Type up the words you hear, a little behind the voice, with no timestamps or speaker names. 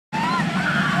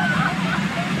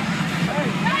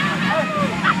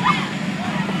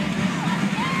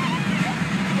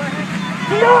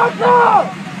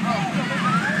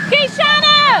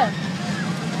Keishana!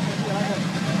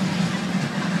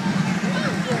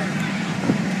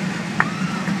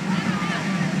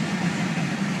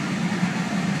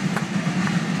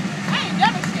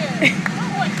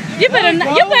 You better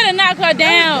knock her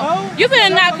down. You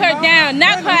better knock her down.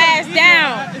 Knock her ass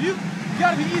down. You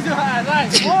gotta be easy on her ass.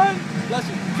 Like, 1, bless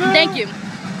you. 2, thank you.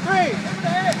 3.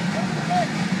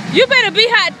 You better be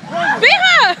her. Be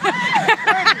her.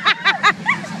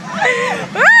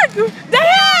 The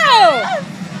hell?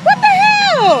 What the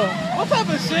hell? What type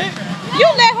of shit? You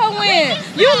let her win.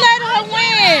 You let her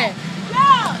win.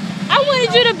 I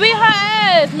wanted you to beat her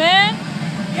ass, man.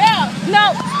 Yeah.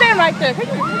 No, stand right there. Can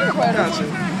you Got you.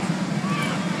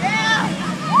 Yeah.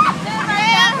 Stand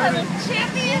right there. The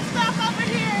champion stuff over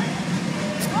here.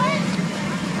 What?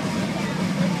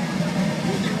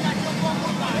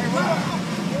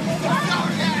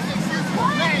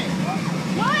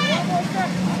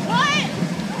 What?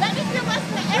 Let me feel less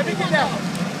than everyone. No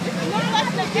less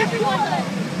than everyone.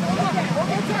 One more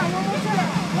time.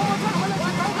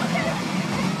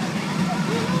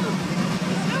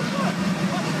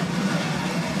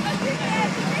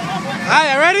 All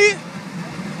right, ready?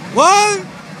 1,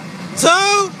 2,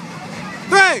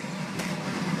 3.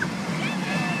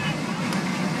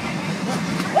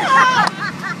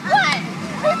 What?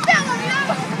 He fell on you.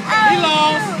 He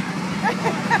lost.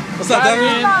 What's up,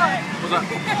 Devin? What's up?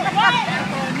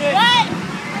 What?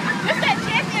 What's that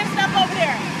champion stuff over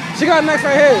there? She got next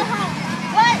right here.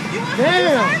 What? You want to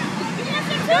Damn. You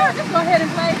want to do? Just go ahead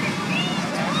and play.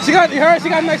 She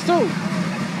got next too. All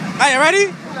right,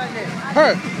 ready?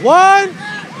 Her. 1,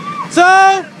 2,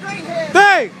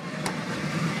 3.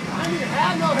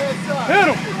 Hit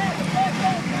him.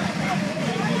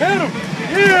 Hit him.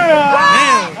 Yeah.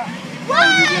 Damn. What?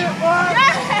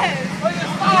 Yes.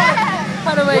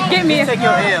 By the way, get me. Take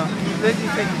your L. Let you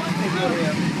take your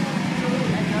L.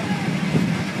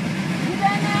 You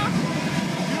done now?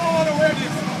 You don't want to wear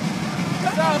this.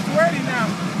 This sounds ready now.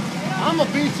 I'm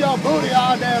gonna beat your booty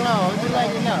all day long. Just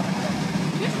let you know.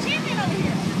 This champion over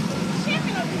here.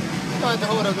 Champion over here. You don't have to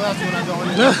hold a glass when I go in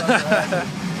there.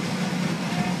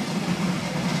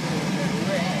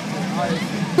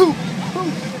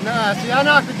 Nah, see, I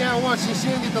knocked her down once. She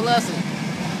didn't get the lesson.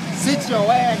 Sit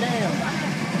your ass down.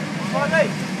 What's that?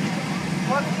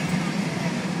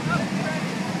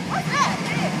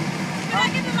 Can I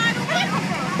get the line away?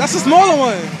 That's a smaller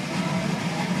one.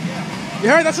 You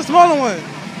heard? That's a smaller one.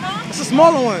 Huh? That's a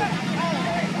smaller one.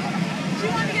 She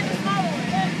wanted to get the smaller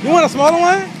one. You want a smaller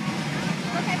one?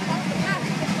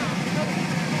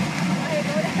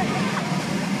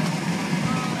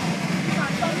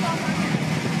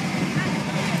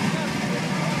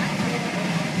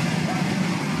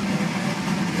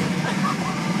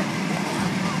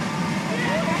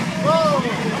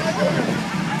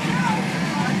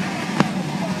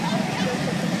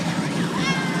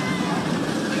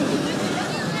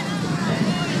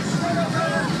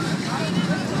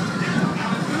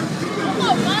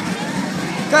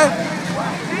 Okay.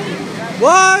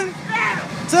 1,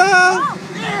 2,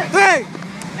 3.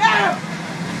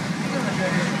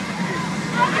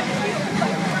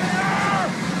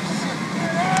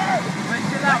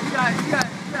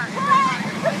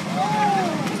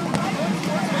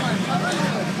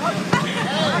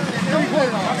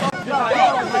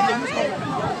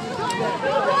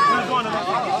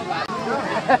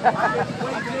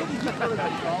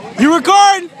 You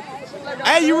recording?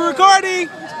 Hey, you recording?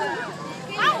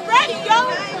 I'm ready, yo.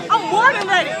 I'm more than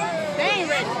ready. They ain't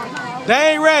ready.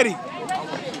 They ain't ready.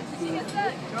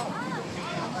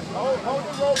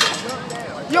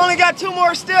 You only got 2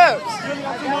 more steps.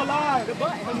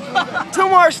 2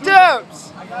 more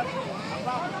steps.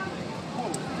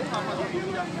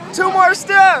 2 more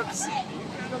steps.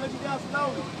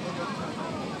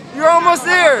 You're almost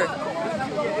there.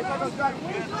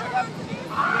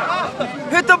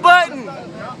 Hit the button.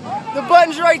 The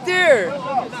button's right there.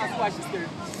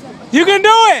 You can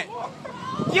do it.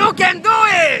 You can do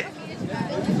it.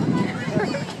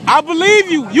 I believe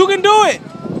you. You can do it.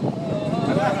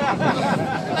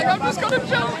 Like, I'm just gonna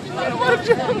jump. I want to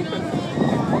jump.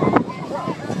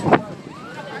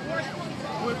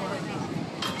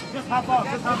 Just hop off.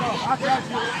 Just hop off. I'll catch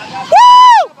you.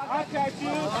 Woo! I'll catch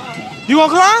you. You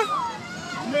gonna climb?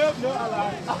 No, I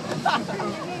lied.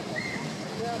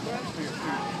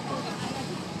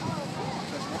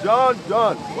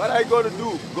 John, what are you gonna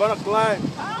do? Gonna climb?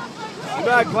 You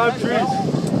know I climb trees.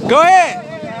 Go ahead.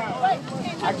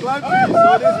 I climb trees,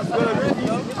 so this is gonna be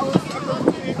easy.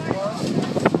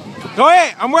 Go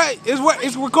ahead. I'm ready.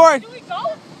 It's recording.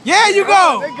 Yeah, you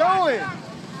go. They're going.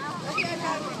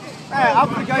 Hey,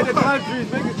 Africa in the country is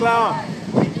making clown.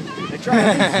 They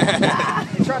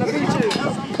trying to beat you.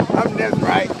 I'm that's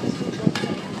right.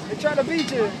 They trying to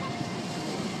beat you.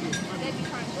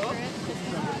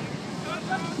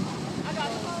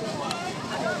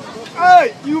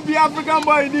 Hey, you be African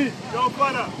boy indeed. Yo,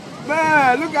 brother.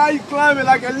 Man, look how you climbing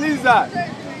like a lizard.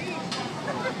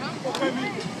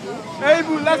 Hey,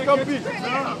 boo, let's compete.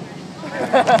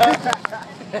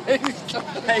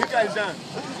 Hey, you guys done.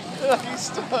 He's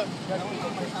stuck.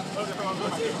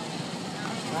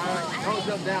 Don't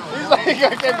jump down. He's like,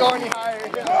 I can't go any higher.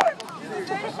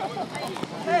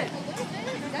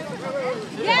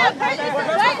 Yeah,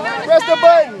 Press the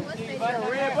button.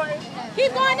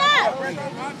 Keep going up.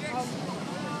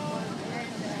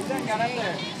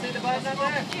 See the button up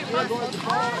there?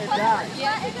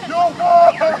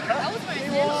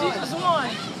 She just won.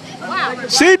 Wow.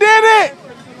 She did it!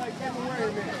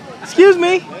 Excuse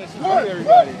me.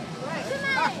 Everybody.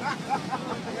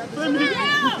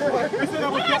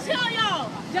 What I tell y'all?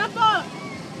 Jump up.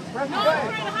 No,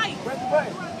 afraid of height. Press the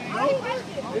button.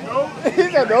 He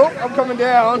said, nope, I'm coming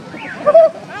down.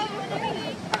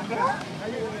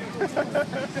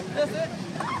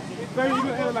 Baby, you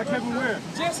gonna end like Kevin Ware.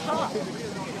 Just hop.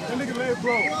 That nigga leg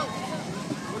broke.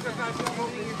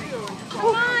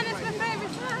 Come on, it's my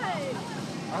favorite side.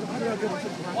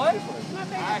 What?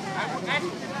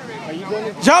 Are you doing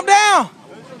it? Jump down!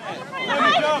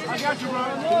 Jump, I got you, bro.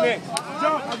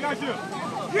 Jump, I got you.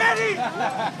 Ready!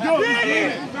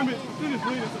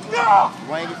 Go!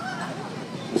 Wang it.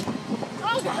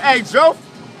 Hey, Joe.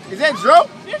 Is that Joe?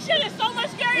 This shit is so much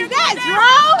scarier. Is that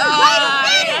Dro? Wait a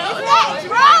minute. Is that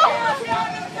Dro?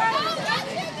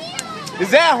 Is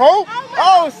that Hope?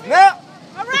 Oh, snap.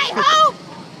 All right, Hope.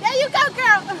 There you go,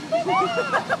 girl.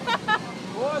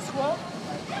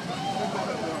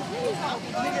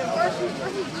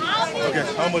 Okay,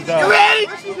 almost done. You ready?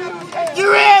 You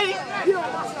ready?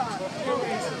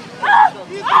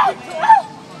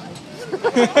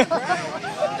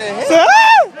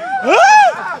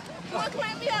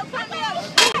 Climb me up, climb me up.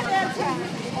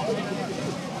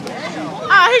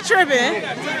 Oh, he tripping.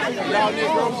 Y'all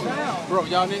niggas, bro.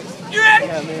 Y'all niggas. You ready?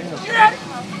 Yeah, man. You ready?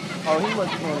 Oh, he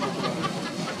must be going to get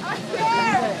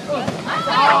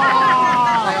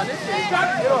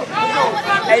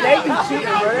Hey, they be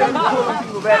cheating, bro. They be pulling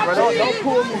people back, bro. Don't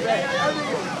pull me back.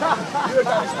 You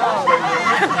got to stop, baby.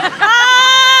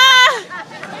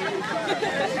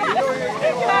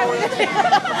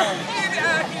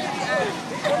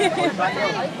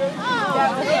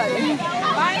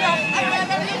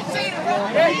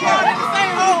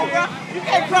 You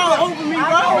can't crawl over me,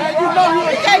 bro.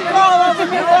 You can't crawl over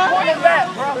me, bro.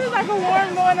 It's like a worm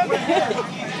going up there.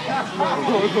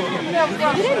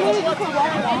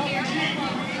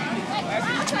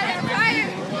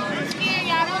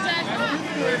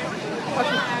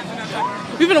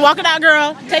 We've been walking out,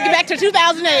 girl. Take it back to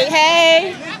 2008.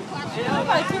 Hey.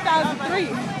 Like 2003.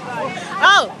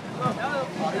 Oh.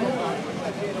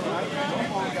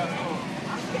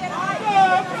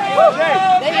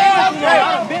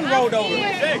 I've been rolled over.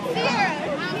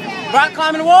 Rock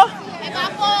climbing the wall? If I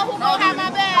fall, who gonna have my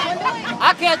bag?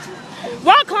 I catch you.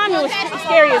 Rock climbing was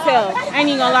scary as hell. I ain't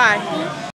even gonna lie.